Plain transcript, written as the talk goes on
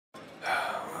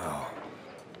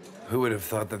Who would have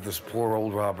thought that this poor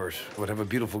old Robert would have a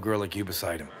beautiful girl like you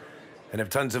beside him, and have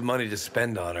tons of money to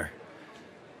spend on her,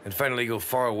 and finally go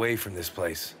far away from this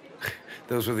place?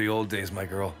 Those were the old days, my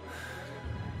girl.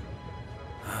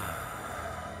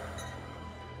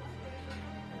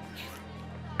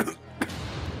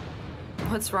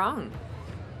 What's wrong?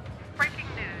 Breaking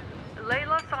news.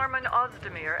 Leyla Sarman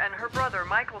Ozdemir and her brother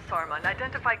Michael Sarman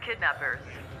identified kidnappers.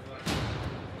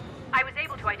 I was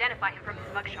able to identify him from his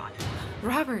mugshot.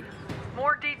 Robert,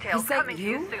 More details Is that coming to you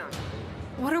you? soon.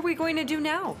 what are we going to do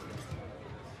now?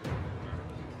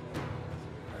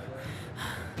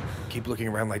 Keep looking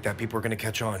around like that, people are gonna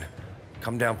catch on.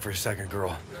 Come down for a second,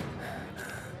 girl.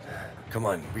 Come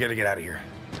on, we gotta get out of here.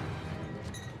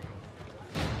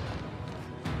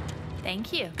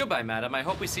 Thank you. Goodbye, madam. I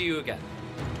hope we see you again.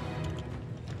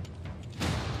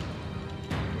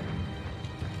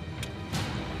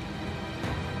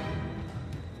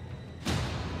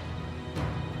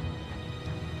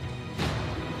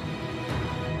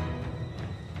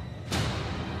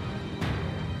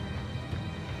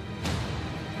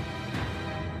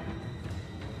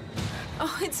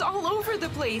 Oh, it's all over the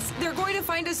place. They're going to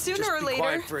find us sooner Just or be later.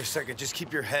 quiet for a second. Just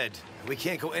keep your head. We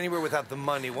can't go anywhere without the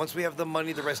money. Once we have the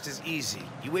money, the rest is easy.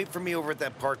 You wait for me over at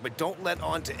that park, but don't let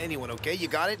on to anyone, okay? You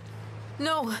got it?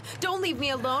 No, don't leave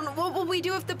me alone. What will we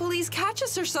do if the police catch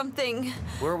us or something?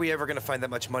 Where are we ever gonna find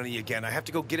that much money again? I have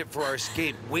to go get it for our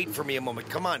escape. Wait for me a moment.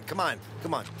 Come on, come on,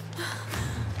 come on.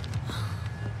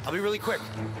 I'll be really quick.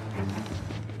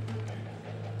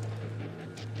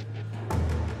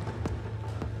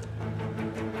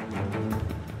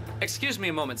 Excuse me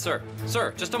a moment, sir.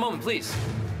 Sir, just a moment, please.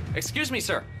 Excuse me,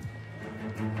 sir.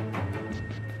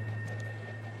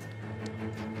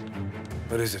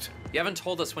 What is it? You haven't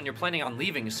told us when you're planning on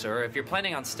leaving, sir. If you're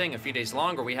planning on staying a few days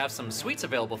longer, we have some suites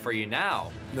available for you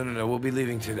now. No, we'll be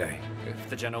leaving today. If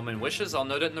the gentleman wishes, I'll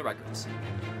note it in the records.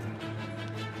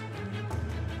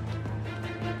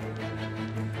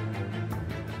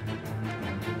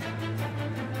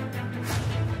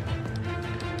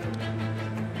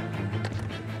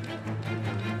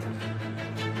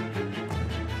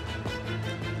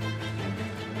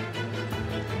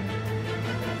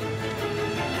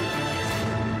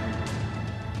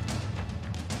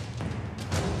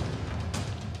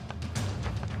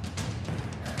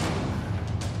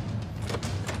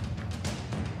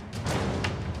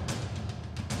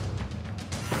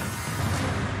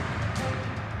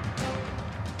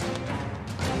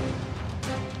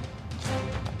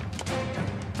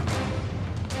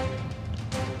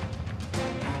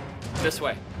 This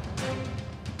way.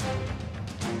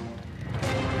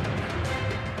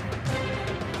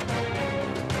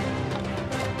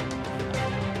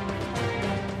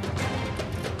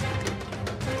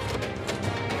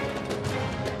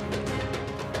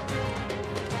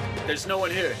 There's no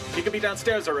one here. He could be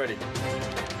downstairs already.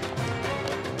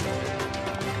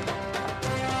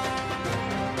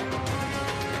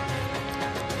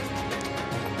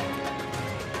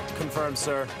 Confirmed,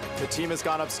 sir. The team has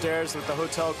gone upstairs with the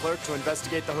hotel clerk to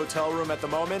investigate the hotel room at the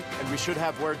moment, and we should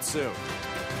have word soon.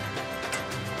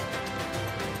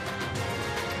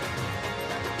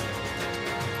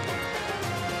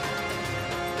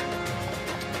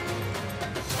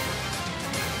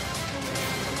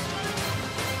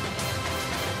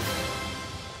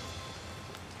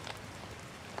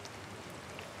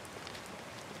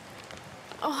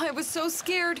 Oh, I was so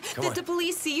scared. Come Did on. the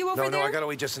police see you over there? No, I gotta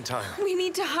wait just in time. We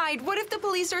need to hide. What if the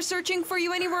police are searching for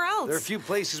you anywhere else? There are a few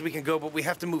places we can go, but we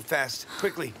have to move fast.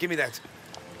 Quickly, give me that.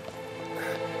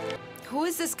 Who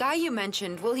is this guy you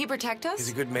mentioned? Will he protect us? He's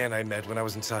a good man I met when I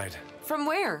was inside. From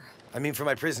where? I mean, from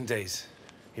my prison days.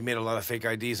 He made a lot of fake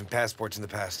IDs and passports in the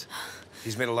past.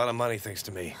 He's made a lot of money thanks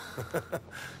to me.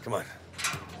 Come on.